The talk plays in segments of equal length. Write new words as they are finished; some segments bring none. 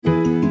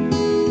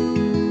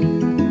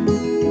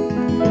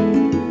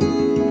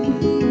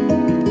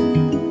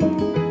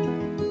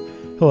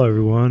Hello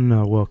everyone,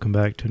 welcome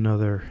back to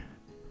another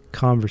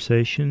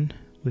conversation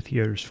with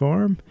Yoder's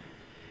Farm.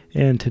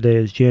 And today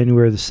is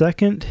January the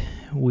 2nd.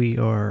 We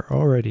are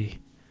already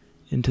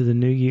into the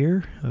new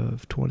year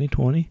of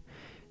 2020.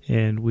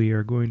 And we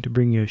are going to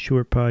bring you a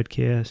short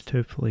podcast,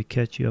 hopefully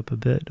catch you up a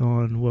bit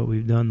on what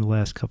we've done the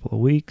last couple of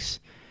weeks.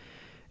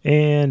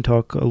 And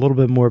talk a little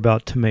bit more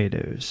about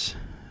tomatoes.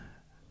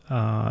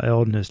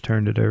 Eldon has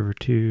turned it over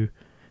to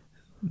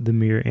the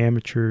mere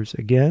amateurs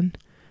again,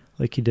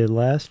 like he did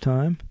last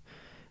time.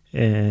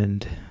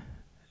 And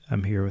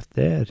I'm here with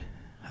Dad.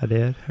 Hi,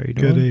 Dad. How are you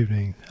doing? Good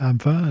evening. I'm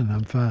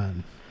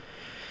fine.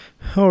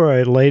 All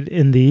right, late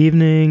in the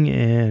evening,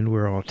 and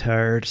we're all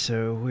tired,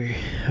 so we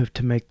have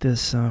to make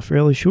this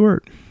fairly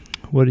short.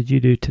 What did you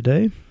do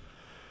today?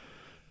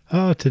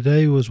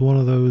 Today was one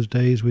of those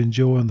days we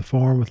enjoy on the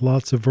farm with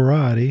lots of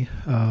variety.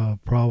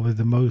 Probably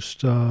the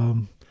most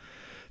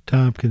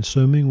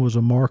time-consuming was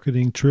a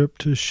marketing trip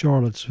to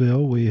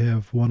Charlottesville. We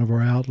have one of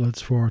our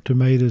outlets for our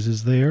tomatoes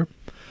is there.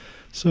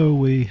 So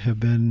we have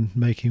been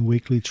making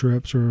weekly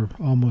trips, or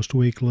almost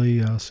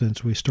weekly,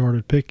 since we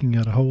started picking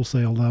at a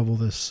wholesale level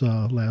this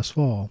last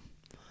fall.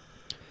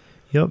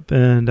 Yep,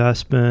 and I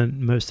spent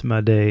most of my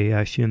day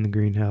actually in the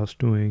greenhouse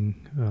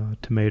doing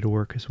tomato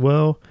work as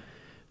well.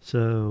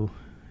 So,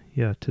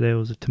 yeah, today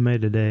was a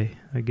tomato day,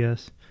 I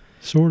guess.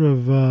 Sort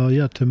of,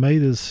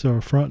 tomatoes are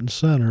front and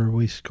center.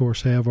 We, of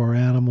course, have our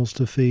animals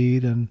to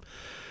feed and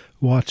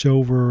watch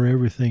over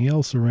everything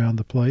else around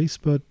the place,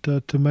 but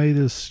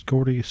tomatoes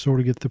sort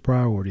of get the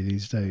priority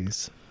these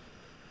days.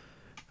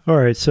 All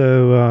right,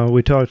 so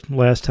we talked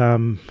last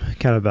time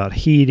kind of about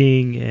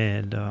heating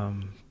and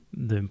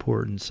the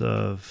importance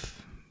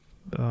of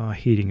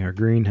heating our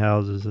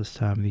greenhouses this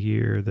time of the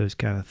year, those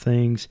kind of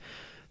things.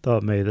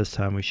 Thought maybe this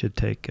time we should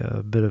take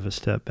a bit of a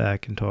step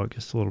back and talk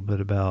just a little bit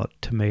about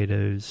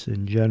tomatoes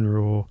in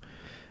general.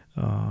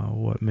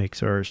 What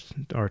makes our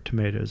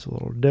tomatoes a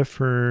little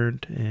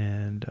different,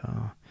 and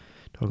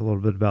talk a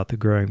little bit about the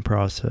growing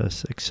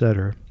process,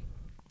 etc.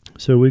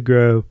 So we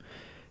grow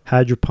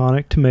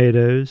hydroponic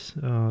tomatoes.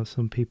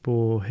 Some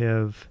people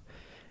have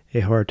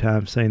a hard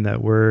time saying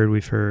that word.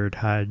 We've heard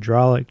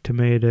hydraulic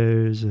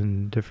tomatoes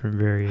and different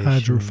variations.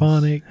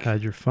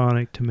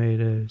 Hydroponic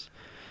tomatoes.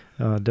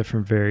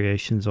 Different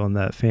variations on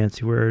that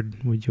fancy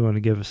word. Would you want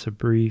to give us a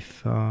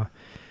brief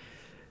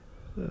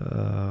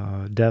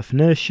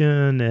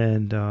definition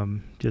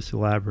and just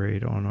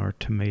elaborate on our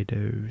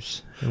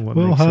tomatoes and what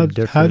makes them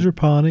different?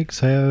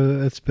 Hydroponics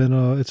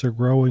it's a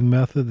growing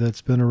method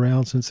that's been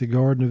around since the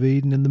Garden of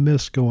Eden and the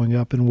mist going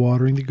up and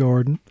watering the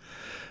garden.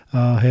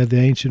 Had the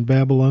ancient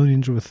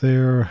Babylonians with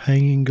their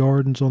hanging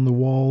gardens on the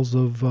walls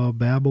of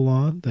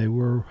Babylon. They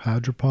were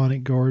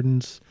hydroponic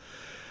gardens.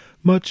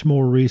 Much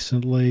more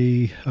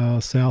recently,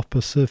 South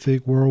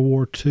Pacific, World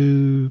War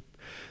II,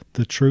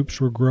 the troops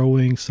were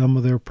growing some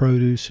of their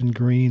produce and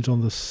greens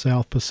on the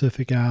South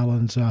Pacific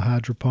Islands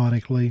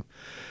hydroponically.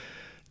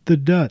 The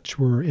Dutch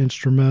were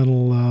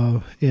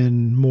instrumental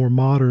in more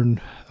modern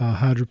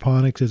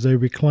hydroponics as they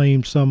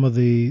reclaimed some of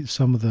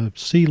the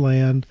sea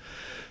land.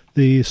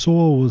 The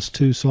soil was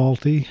too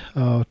salty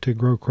to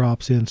grow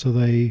crops in, so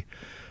they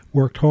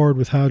worked hard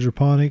with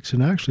hydroponics,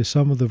 and actually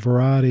some of the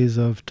varieties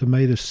of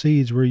tomato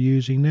seeds we're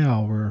using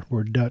now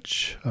were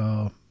Dutch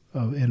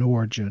in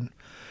origin.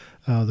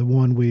 The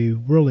one we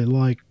really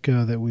like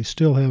that we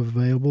still have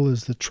available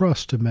is the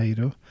Trust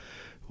tomato,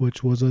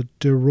 which was a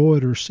De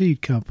Ruyter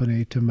Seed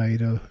Company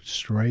tomato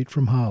straight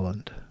from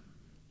Holland.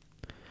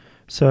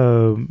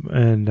 So,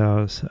 and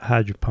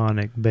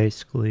hydroponic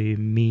basically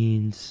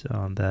means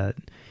that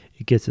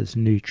it gets its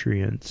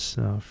nutrients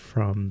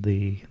from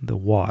the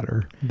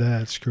water.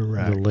 That's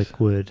correct. The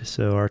liquid.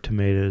 So our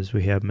tomatoes,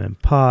 we have them in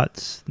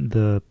pots.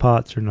 The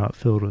pots are not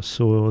filled with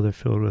soil. They're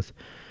filled with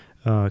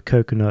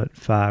coconut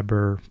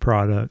fiber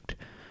product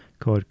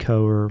called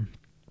coir,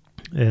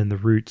 and the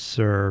roots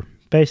are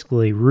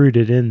basically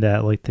rooted in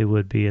that like they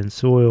would be in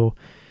soil,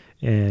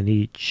 and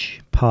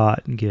each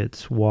pot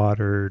gets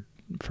watered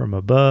from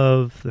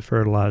above. The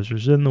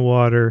fertilizer's in the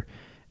water,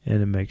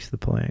 and it makes the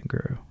plant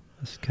grow.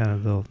 That's kind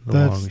of the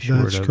long and short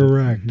of it. That's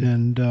correct. Mm-hmm.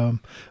 And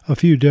a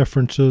few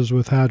differences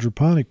with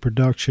hydroponic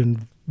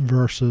production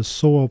versus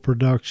soil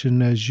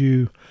production. As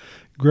you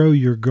grow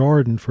your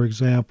garden, for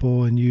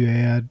example, and you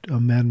add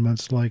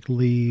amendments like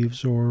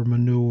leaves or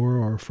manure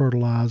or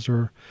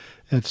fertilizer,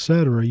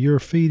 etc., you're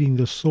feeding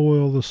the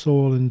soil. The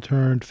soil in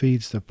turn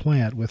feeds the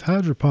plant. With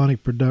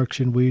hydroponic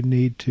production, we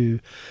need to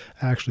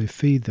actually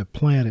feed the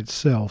plant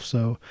itself.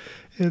 So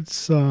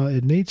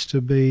it needs to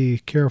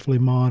be carefully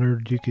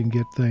monitored. You can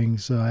get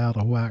things out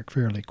of whack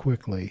fairly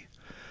quickly.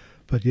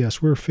 But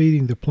yes, we're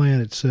feeding the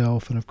plant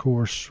itself, and of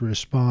course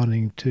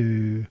responding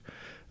to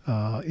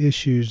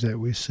issues that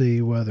we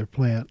see, whether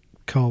plant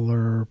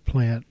color,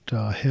 plant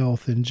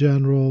health in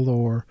general,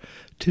 or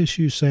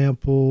tissue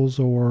samples,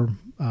 or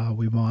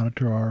we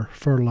monitor our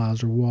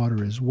fertilizer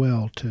water as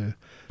well to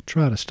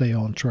try to stay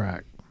on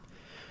track.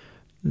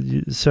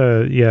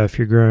 So, yeah, if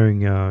you're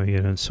growing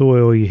in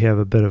soil, you have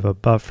a bit of a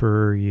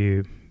buffer.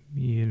 You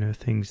know,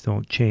 things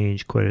don't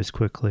change quite as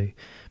quickly.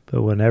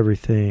 But when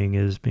everything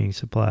is being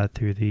supplied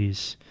through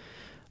these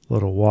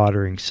little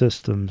watering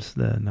systems,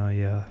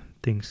 then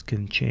things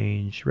can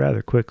change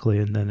rather quickly,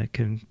 and then it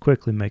can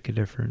quickly make a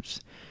difference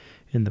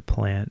in the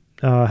plant.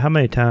 How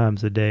many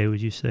times a day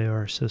would you say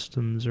our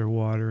systems are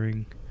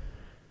watering?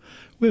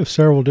 We have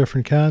several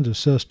different kinds of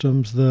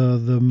systems.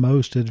 The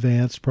most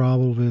advanced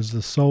probably is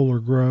the Solar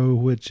Grow,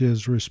 which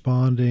is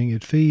responding.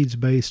 It feeds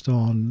based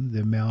on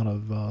the amount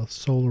of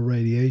solar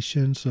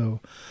radiation. So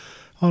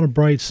on a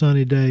bright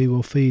sunny day,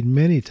 we'll feed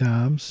many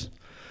times.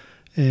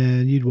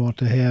 And you'd want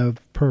to have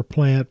per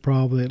plant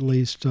probably at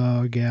least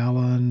a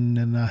gallon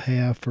and a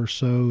half or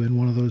so in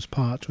one of those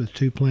pots with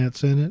 2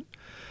 plants in it.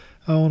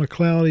 On a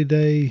cloudy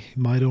day,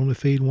 you might only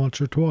feed once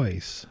or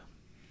twice.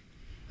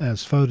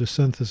 As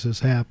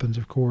photosynthesis happens,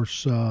 of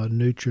course,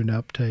 nutrient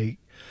uptake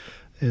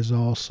is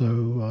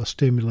also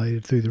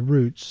stimulated through the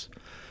roots.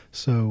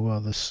 So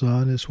the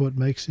sun is what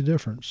makes the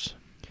difference.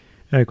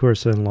 And of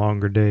course, in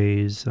longer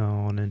days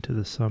on into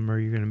the summer,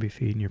 you're going to be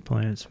feeding your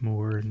plants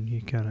more, and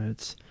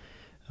it's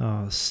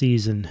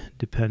season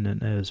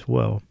dependent as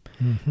well.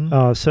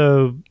 Mm-hmm.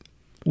 So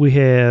we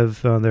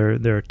have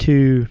there are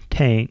 2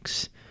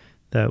 tanks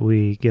that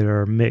we get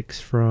our mix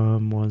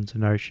from. One's a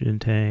nitrogen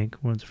tank,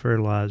 one's a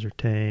fertilizer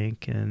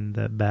tank, and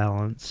that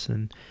balance.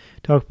 And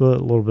talk a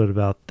little bit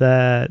about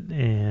that,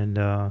 and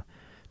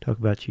talk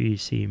about your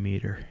EC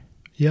meter.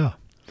 Yeah.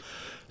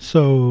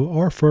 So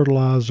our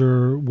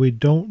fertilizer, we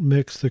don't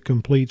mix the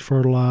complete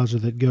fertilizer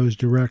that goes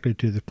directly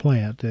to the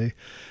plant.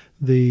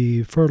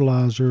 The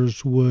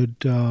fertilizers would,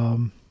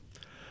 for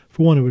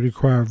one, it would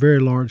require a very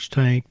large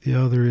tank. The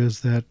other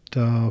is that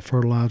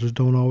fertilizers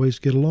don't always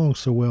get along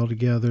so well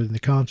together in the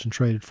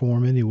concentrated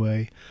form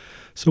anyway.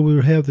 So we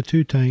would have the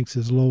 2 tanks,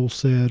 as Lowell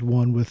said,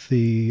 one with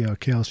the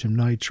calcium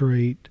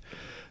nitrate,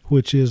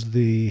 which is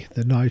the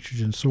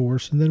nitrogen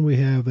source, and then we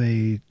have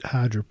a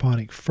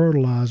hydroponic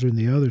fertilizer in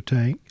the other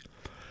tank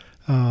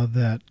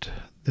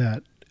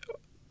that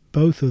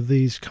both of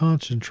these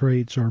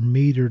concentrates are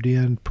metered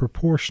in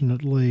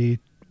proportionately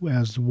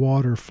as the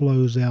water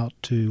flows out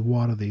to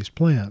water these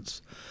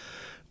plants.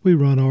 We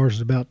run ours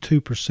at about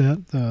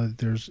 2%.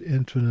 There's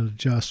infinite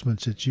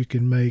adjustments that you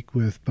can make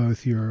with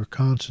both your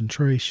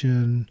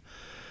concentration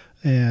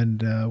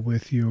and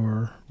with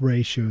your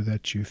ratio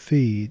that you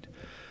feed.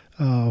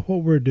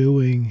 What we're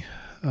doing,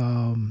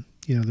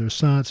 there's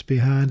science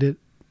behind it.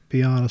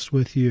 Be honest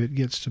with you, it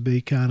gets to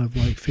be kind of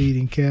like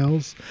feeding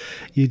cows.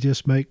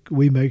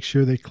 We make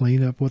sure they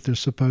clean up what they're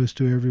supposed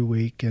to every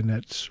week, and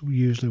that's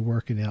usually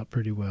working out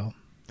pretty well.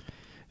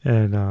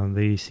 And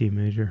the EC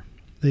meter.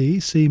 The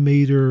EC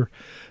meter,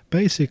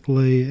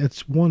 basically,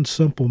 it's one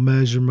simple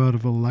measurement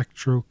of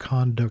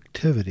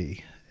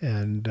electroconductivity.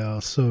 And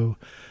so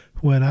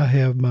when I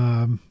have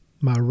my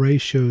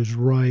ratios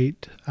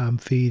right, I'm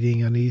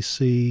feeding an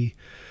EC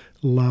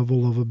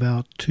level of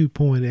about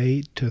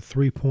 2.8 to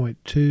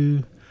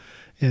 3.2.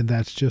 And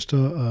that's just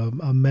a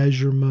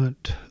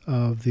measurement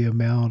of the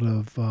amount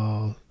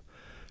of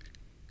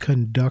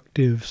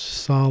conductive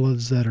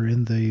solids that are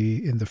in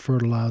the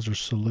fertilizer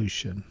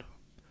solution,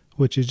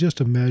 which is just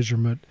a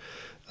measurement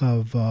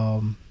of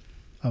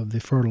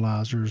the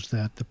fertilizers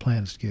that the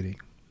plant is getting.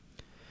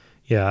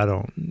 Yeah, I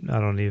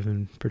don't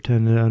even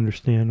pretend to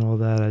understand all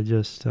that. I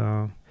just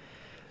thought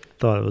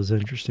it was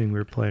interesting. We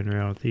were playing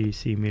around with the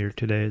EC meter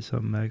today. It's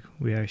something that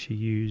we actually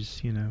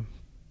use,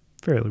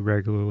 fairly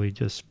regularly,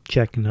 just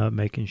checking up,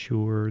 making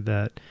sure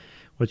that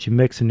once you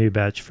mix a new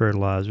batch of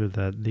fertilizer,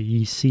 that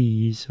the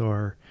ECs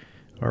are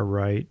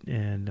right,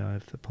 and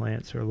if the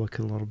plants are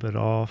looking a little bit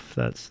off,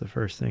 that's the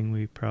first thing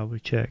we probably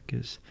check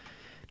is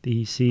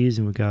the ECs,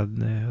 and we got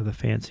the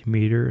fancy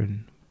meter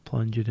and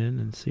plunge it in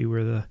and see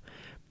where the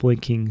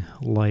blinking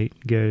light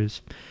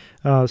goes.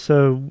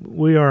 So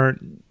we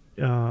aren't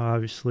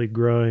obviously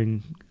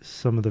growing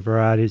some of the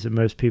varieties that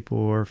most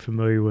people are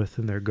familiar with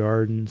in their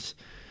gardens.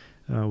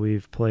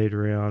 We've played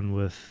around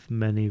with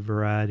many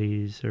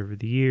varieties over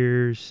the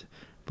years. I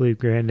believe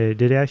Granddad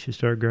did actually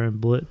start growing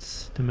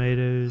Blitz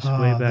tomatoes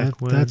way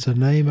back when. That's a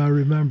name I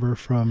remember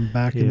from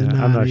back in the 90s.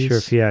 I'm not sure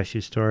if he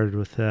actually started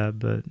with that,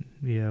 but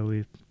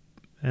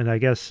and I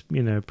guess,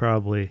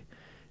 probably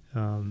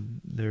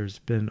there's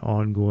been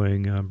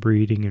ongoing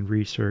breeding and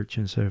research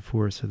and so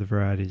forth, so the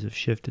varieties have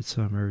shifted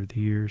some over the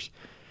years.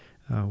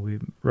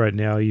 Right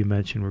now, you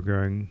mentioned we're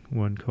growing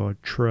one called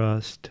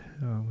Trust.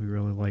 We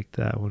really like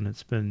that one.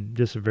 It's been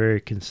just a very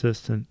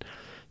consistent,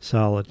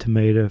 solid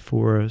tomato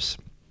for us.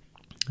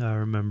 I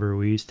remember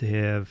we used to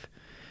have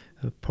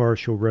a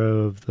partial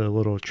row of the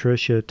little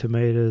Tricia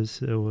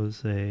tomatoes. It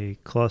was a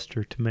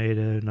cluster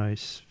tomato,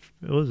 nice.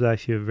 It was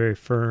actually a very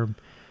firm,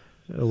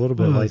 a little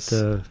bit like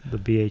the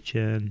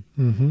BHN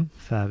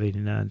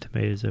 589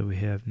 tomatoes that we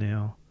have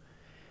now.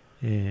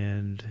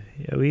 And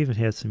we even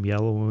had some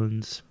yellow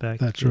ones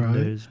back in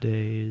those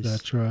days.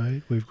 That's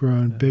right. We've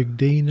grown Big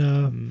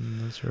Dina.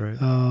 That's right.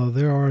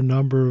 There are a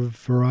number of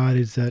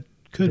varieties that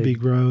could be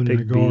grown in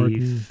a garden.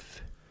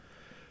 Beef.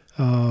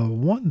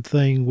 One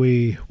thing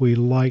we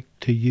like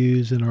to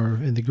use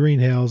in the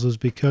greenhouses,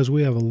 because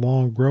we have a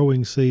long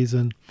growing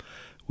season,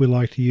 we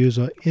like to use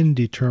an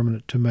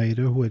indeterminate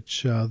tomato,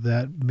 which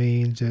that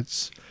means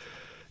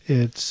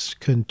it's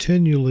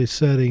continually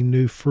setting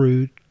new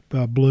fruit,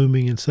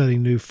 blooming and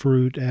setting new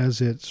fruit as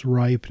it's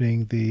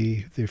ripening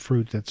the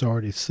fruit that's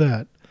already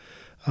set.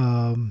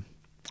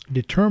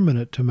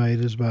 Determinate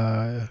tomatoes,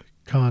 by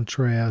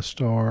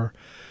contrast, are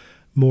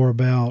more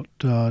about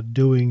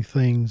doing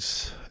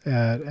things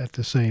at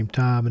the same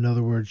time. In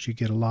other words, you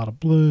get a lot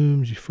of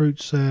blooms, your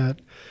fruit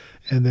set,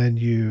 and then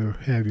you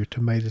have your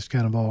tomatoes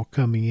kind of all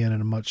coming in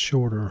a much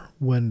shorter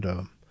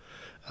window.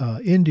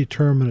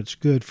 Indeterminate's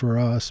good for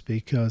us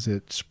because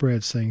it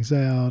spreads things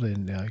out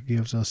and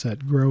gives us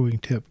that growing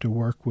tip to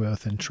work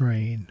with and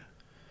train.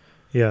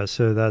 Yeah,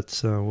 so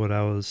that's what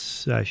I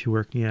was actually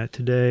working at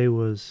today,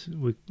 was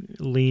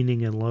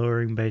leaning and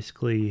lowering.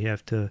 Basically, you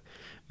have to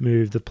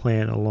move the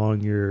plant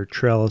along your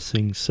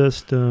trellising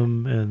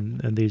system,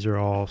 and these are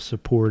all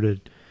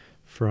supported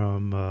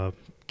from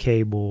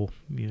cable,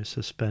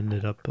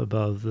 suspended up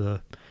above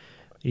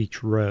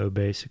each row,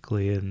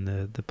 basically,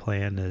 and the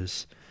plant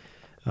is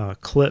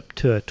clipped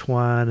to a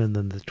twine, and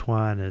then the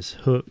twine is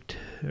hooked,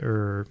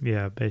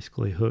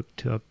 basically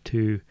hooked up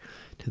to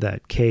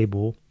that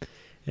cable.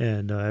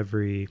 And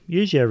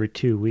usually every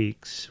 2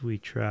 weeks, we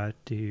try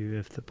to,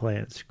 if the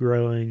plant's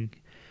growing,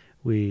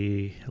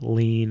 we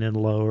lean and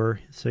lower.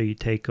 So you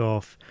take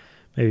off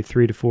maybe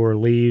 3 to 4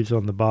 leaves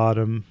on the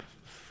bottom,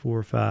 4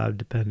 or 5,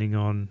 depending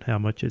on how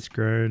much it's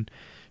grown.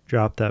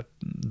 Drop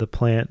the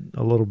plant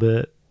a little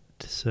bit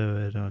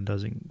so it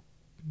doesn't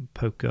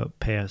poke up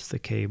past the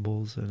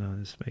cables, and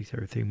this makes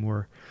everything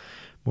more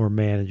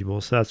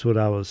manageable. So that's what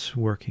I was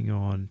working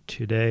on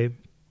today.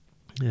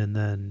 And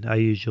then I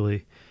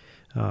usually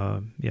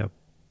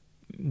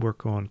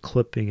work on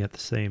clipping at the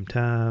same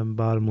time,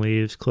 bottom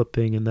leaves,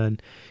 clipping, and then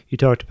you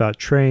talked about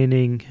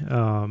training.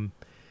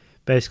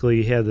 Basically,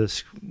 you have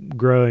this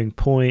growing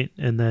point,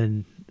 and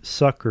then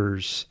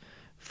suckers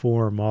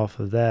form off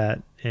of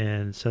that.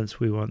 And since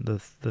we want the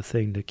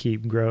thing to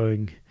keep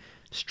growing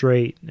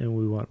straight, and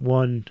we want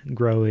one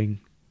growing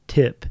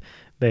tip,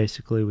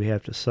 basically we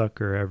have to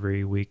sucker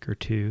every week or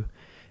two,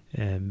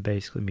 and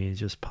basically means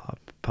just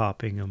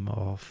popping them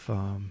off.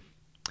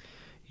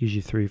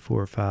 Usually 3,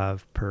 4,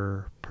 5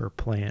 per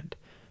plant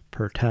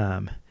per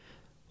time. A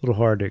little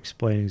hard to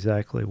explain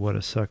exactly what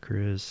a sucker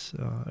is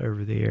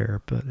over the air,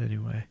 but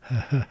anyway,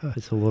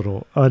 it's a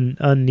little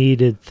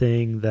unneeded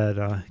thing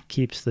that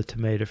keeps the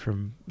tomato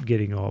from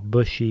getting all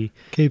bushy.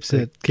 Keeps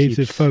it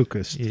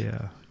focused.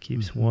 Yeah,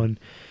 keeps one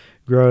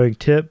growing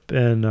tip,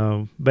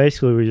 and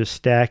basically we're just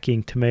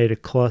stacking tomato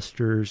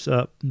clusters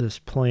up this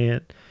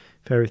plant.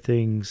 If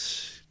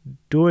everything's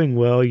doing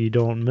well, you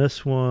don't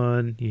miss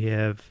one. You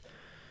have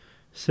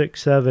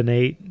 6, 7,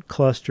 8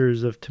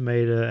 clusters of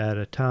tomato at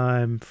a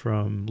time,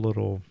 from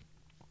little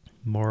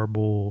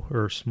marble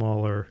or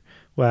smaller,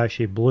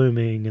 actually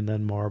blooming, and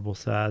then marble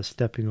size,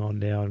 stepping on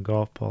down,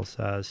 golf ball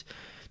size,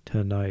 to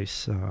a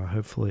nice,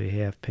 hopefully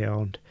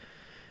half-pound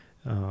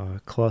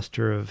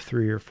cluster of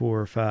 3 or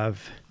 4 or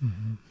 5,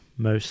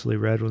 mostly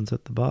red ones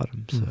at the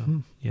bottom.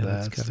 So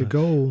that's the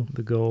goal.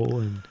 The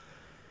goal,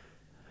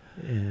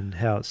 and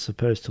how it's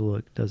supposed to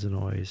look doesn't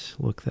always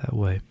look that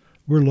way.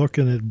 We're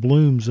looking at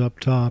blooms up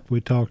top.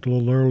 We talked a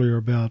little earlier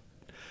about,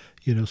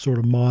 sort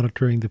of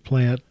monitoring the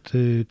plant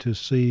to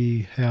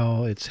see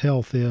how its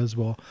health is.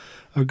 Well,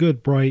 a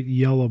good bright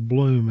yellow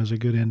bloom is a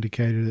good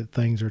indicator that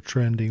things are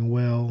trending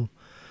well.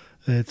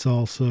 It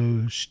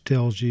also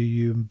tells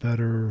you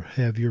better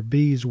have your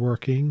bees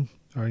working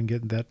or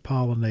getting that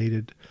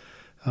pollinated,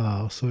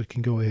 so it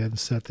can go ahead and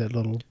set that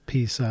little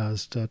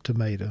pea-sized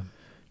tomato.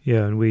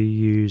 Yeah, and we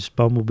use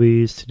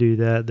bumblebees to do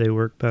that. They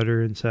work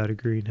better inside a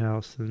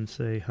greenhouse than,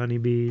 say,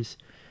 honeybees.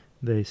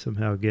 They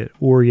somehow get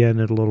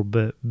oriented a little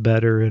bit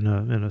better in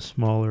a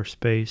smaller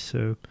space.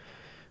 So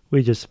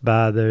we just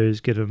buy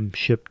those, get them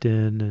shipped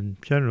in, and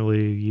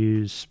generally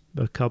use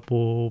a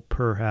couple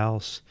per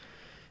house,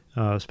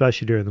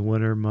 especially during the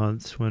winter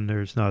months when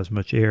there's not as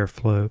much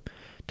airflow.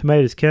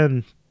 Tomatoes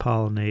can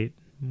pollinate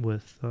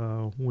with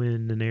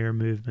wind and air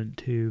movement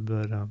too,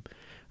 but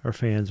our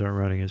fans aren't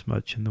running as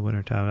much in the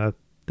wintertime. I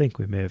think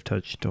we may have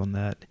touched on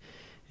that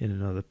in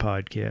another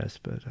podcast,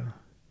 but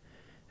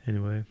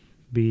anyway,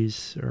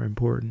 bees are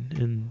important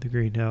in the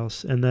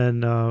greenhouse. And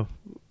then I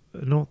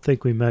don't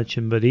think we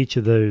mentioned, but each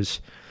of those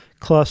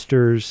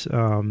clusters,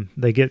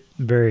 they get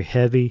very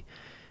heavy,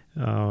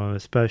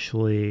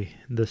 especially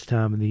this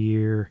time of the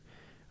year,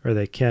 or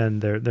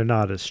they're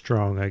not as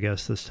strong, I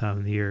guess, this time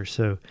of the year.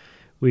 So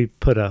we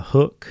put a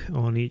hook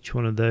on each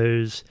one of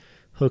those,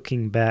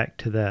 hooking back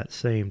to that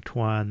same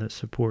twine that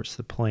supports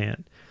the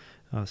plant.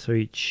 So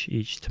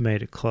each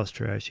tomato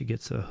cluster actually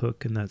gets a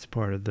hook, and that's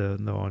part of the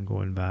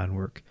ongoing vine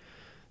work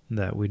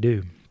that we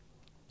do.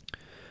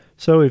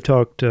 So we've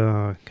talked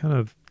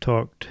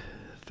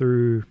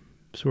through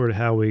sort of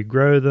how we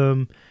grow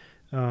them.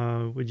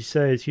 Would you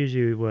say it's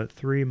usually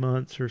 3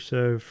 months or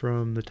so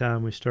from the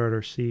time we start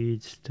our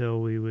seeds till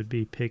we would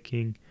be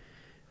picking?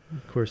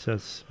 Of course,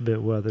 that's a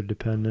bit weather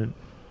dependent.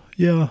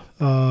 Yeah,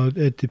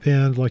 it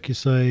depends. Like you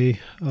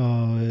say,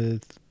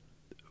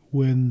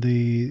 in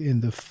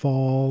the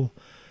fall,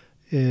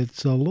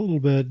 it's a little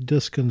bit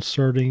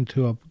disconcerting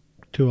to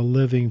a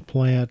living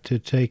plant to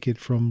take it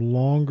from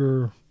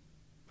longer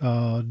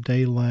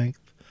day length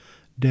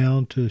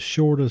down to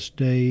shortest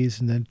days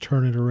and then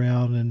turn it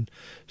around and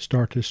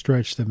start to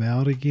stretch them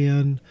out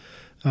again.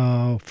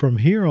 From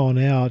here on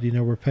out,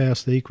 we're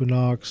past the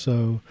equinox,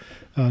 so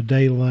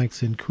day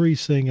length's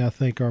increasing. I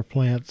think our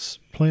plants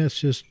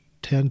just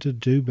tend to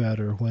do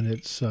better when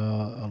it's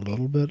a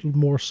little bit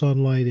more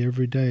sunlight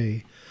every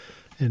day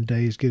and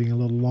days getting a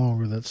little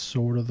longer. That's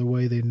sort of the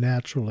way they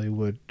naturally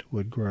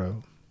would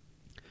grow.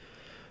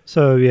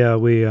 So yeah,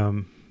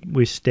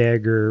 we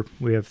stagger.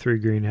 We have 3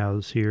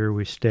 greenhouses here.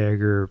 We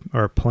stagger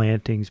our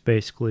plantings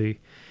basically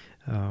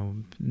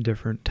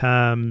different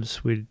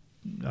times. We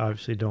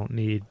obviously don't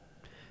need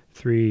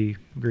 3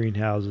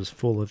 greenhouses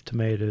full of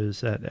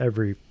tomatoes at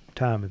every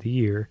time of the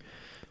year.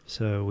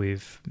 So we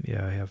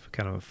have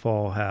kind of a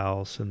fall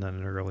house and then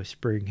an early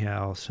spring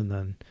house and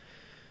then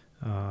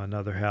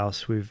another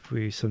house.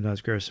 We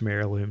sometimes grow some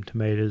heirloom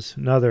tomatoes.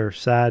 Another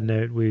side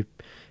note, we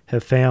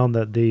have found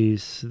that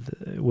these,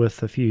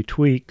 with a few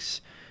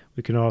tweaks,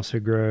 we can also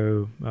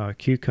grow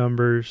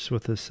cucumbers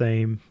with the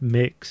same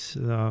mix.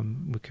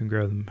 We can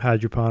grow them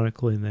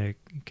hydroponically, and they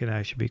can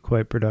actually be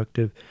quite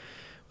productive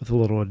with a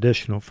little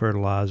additional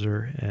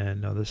fertilizer.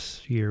 And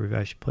this year we've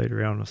actually played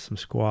around with some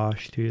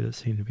squash too that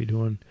seem to be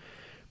doing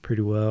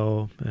pretty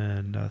well.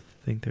 And I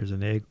think there's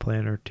an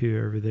eggplant or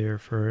 2 over there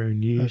for our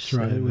own use. That's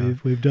right. And,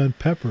 we've done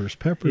peppers.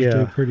 Peppers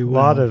do pretty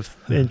well. A lot of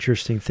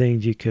interesting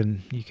things you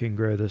can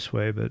grow this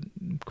way, but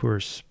of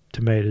course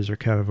tomatoes are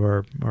kind of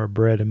our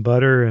bread and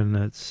butter, and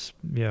that's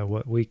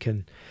what we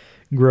can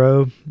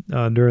grow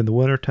during the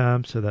winter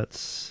time, so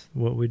that's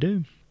what we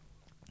do.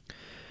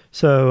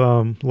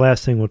 So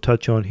last thing we'll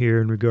touch on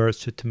here in regards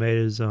to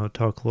tomatoes, I'll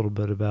talk a little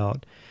bit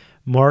about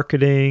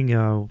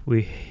marketing.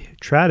 We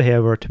try to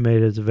have our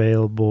tomatoes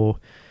available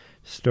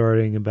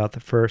starting about the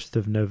 1st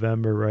of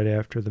November, right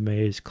after the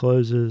maize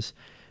closes,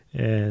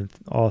 and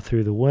all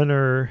through the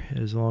winter,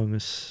 as long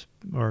as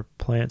our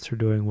plants are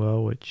doing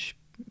well, which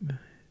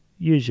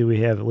usually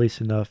we have at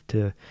least enough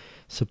to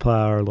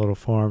supply our little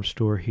farm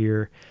store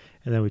here.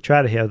 And then we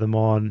try to have them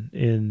on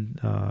in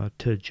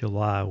to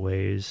July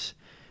ways,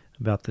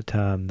 about the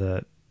time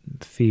that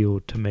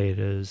field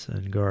tomatoes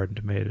and garden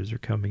tomatoes are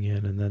coming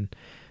in. And then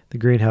the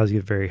greenhouse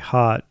get very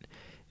hot,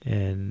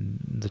 and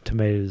the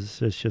tomatoes,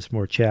 it's just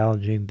more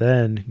challenging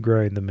than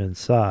growing them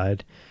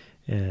inside.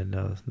 And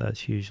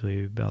that's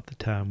usually about the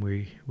time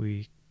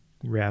we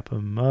wrap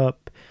them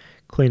up,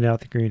 clean out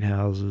the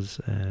greenhouses,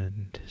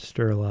 and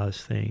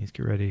sterilize things,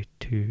 get ready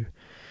to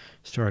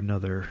start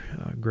another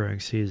growing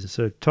season.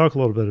 So talk a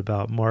little bit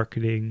about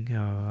marketing.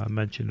 I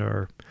mentioned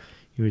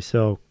we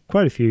sell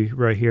quite a few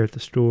right here at the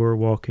store,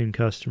 walk-in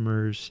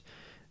customers,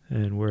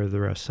 and where the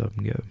rest of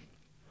them go.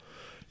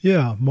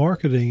 Yeah,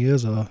 marketing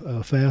is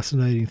a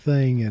fascinating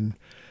thing, and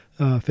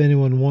if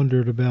anyone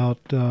wondered about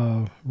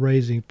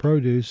raising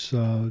produce,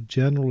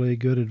 generally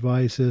good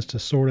advice is to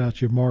sort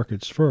out your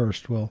markets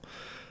first. Well,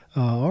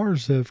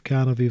 ours have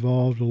kind of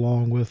evolved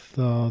along with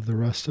the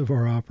rest of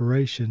our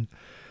operation.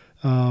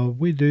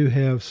 We do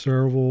have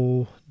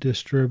several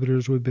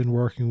distributors we've been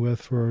working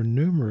with for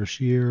numerous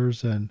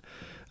years, and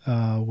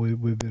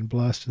we've been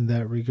blessed in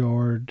that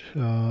regard.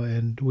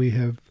 And we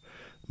have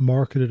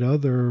marketed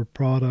other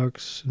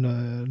products.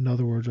 In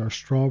other words, our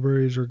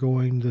strawberries are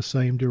going the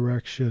same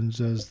directions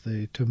as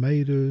the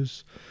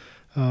tomatoes.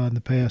 In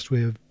the past,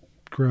 we have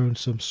grown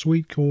some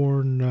sweet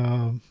corn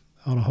on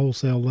a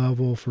wholesale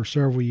level for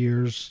several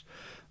years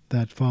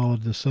that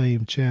followed the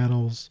same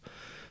channels.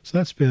 So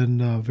that's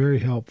been very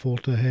helpful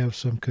to have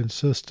some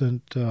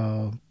consistent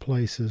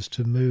places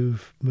to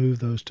move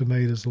those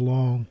tomatoes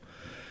along.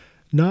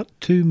 Not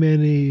too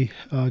many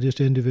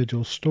just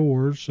individual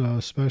stores,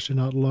 especially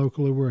not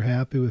locally. We're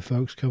happy with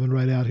folks coming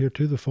right out here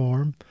to the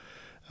farm.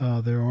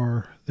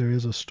 There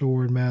is a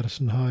store in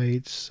Madison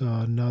Heights,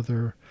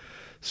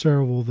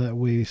 several that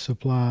we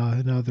supply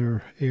in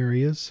other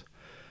areas.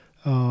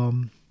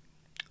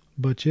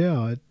 But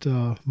yeah,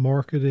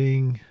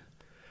 marketing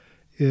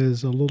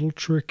is a little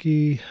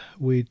tricky.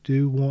 We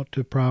do want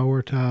to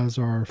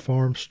prioritize our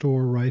farm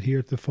store right here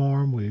at the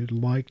farm. We'd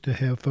like to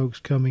have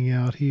folks coming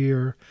out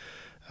here.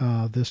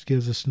 This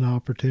gives us an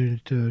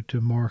opportunity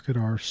to market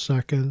our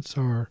seconds,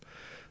 our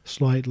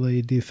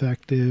slightly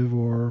defective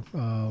or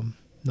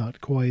not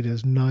quite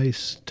as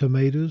nice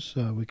tomatoes.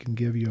 We can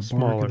give you a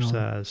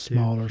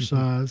smaller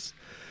size.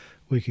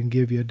 We can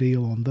give you a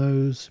deal on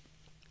those.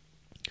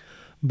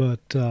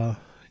 But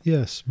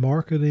yes,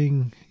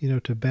 marketing,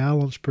 to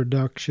balance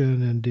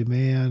production and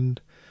demand,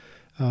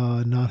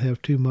 not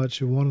have too much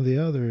of one or the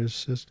other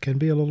can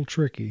be a little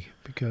tricky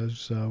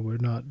because we're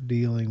not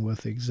dealing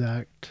with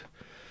exact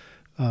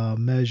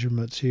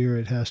measurements here.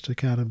 It has to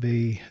kind of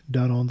be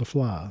done on the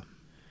fly.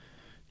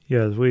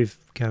 Yeah, we've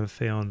kind of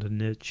found a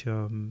niche.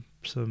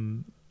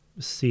 Some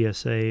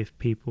CSA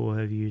people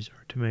have used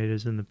our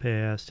tomatoes in the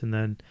past, and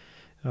then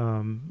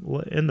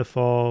in the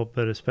fall,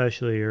 but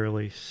especially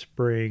early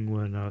spring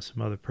when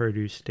some other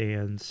produce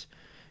stands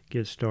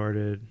get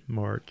started,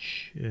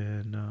 March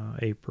and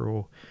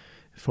April,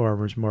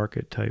 farmers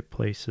market type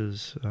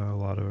places. A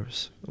lot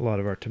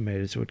of our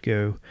tomatoes would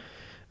go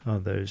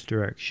those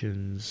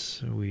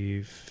directions.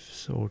 We've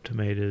sold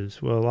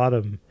tomatoes, well, a lot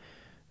of them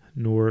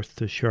north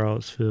to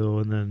Charlottesville,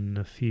 and then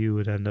a few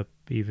would end up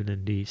even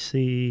in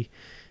D.C.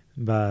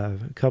 by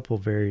a couple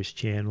of various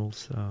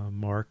channels,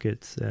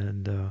 markets,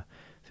 and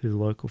through the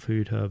local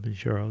food hub in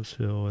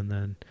Charlottesville, and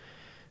then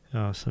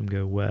some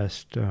go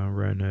west,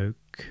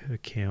 Roanoke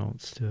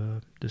accounts to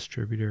a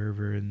distributor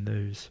over in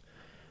those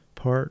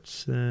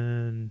parts,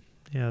 and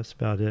yeah, that's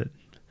about it.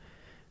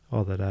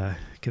 All that I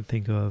can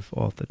think of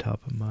off the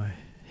top of my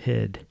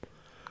head.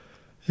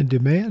 And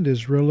demand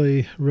is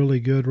really, really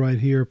good right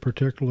here,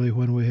 particularly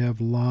when we have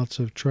lots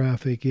of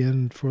traffic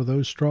in for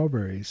those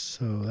strawberries.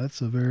 So that's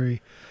a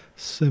very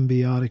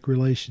symbiotic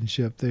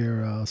relationship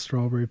there.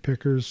 Strawberry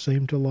pickers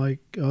seem to like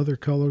other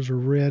colors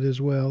of red as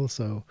well,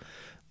 so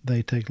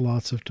they take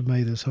lots of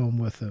tomatoes home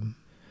with them.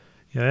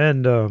 Yeah,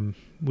 and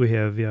we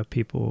have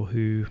people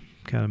who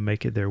kind of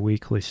make it their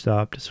weekly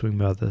stop to swing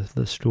by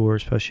the store,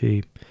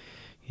 especially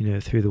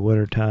through the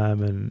winter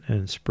time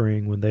and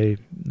spring, when they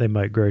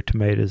might grow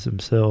tomatoes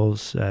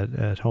themselves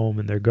at home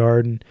in their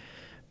garden,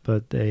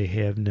 but they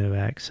have no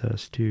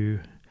access to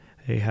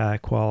a high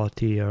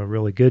quality,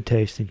 really good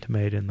tasting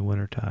tomato in the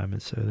winter time,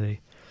 and so they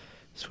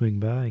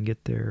swing by and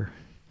get their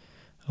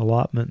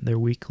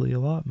weekly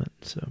allotment.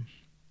 So,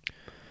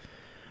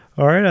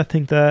 all right, I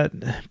think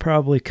that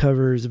probably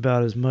covers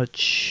about as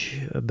much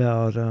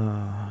about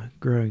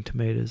growing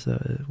tomatoes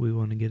that we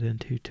want to get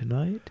into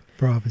tonight.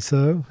 Probably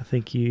so. I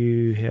think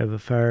you have a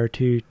fire or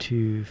two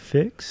to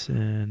fix,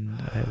 and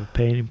I have a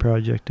painting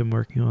project I'm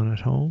working on at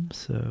home,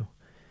 so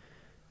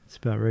it's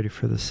about ready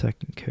for the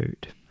second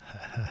coat.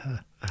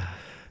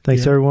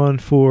 Thanks everyone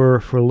for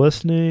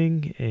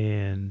listening,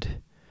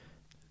 and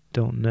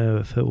don't know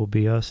if it will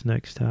be us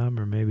next time,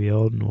 or maybe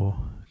Eldon will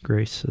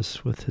grace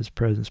us with his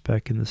presence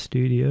back in the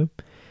studio.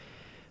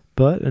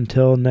 But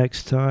until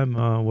next time,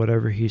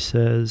 whatever he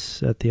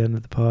says at the end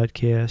of the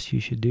podcast,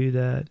 you should do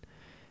that.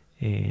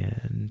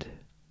 And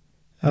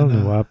I don't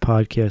know why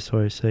podcasts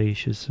always say you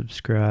should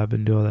subscribe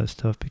and do all that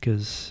stuff,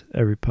 because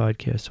every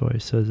podcast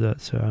always says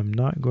that. So I'm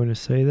not going to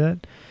say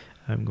that.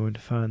 I'm going to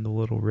find the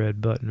little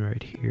red button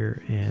right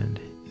here and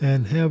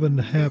have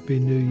a happy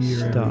new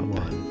year, stop.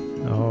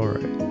 Everyone. All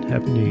right.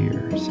 Happy New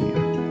Year. See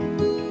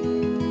ya.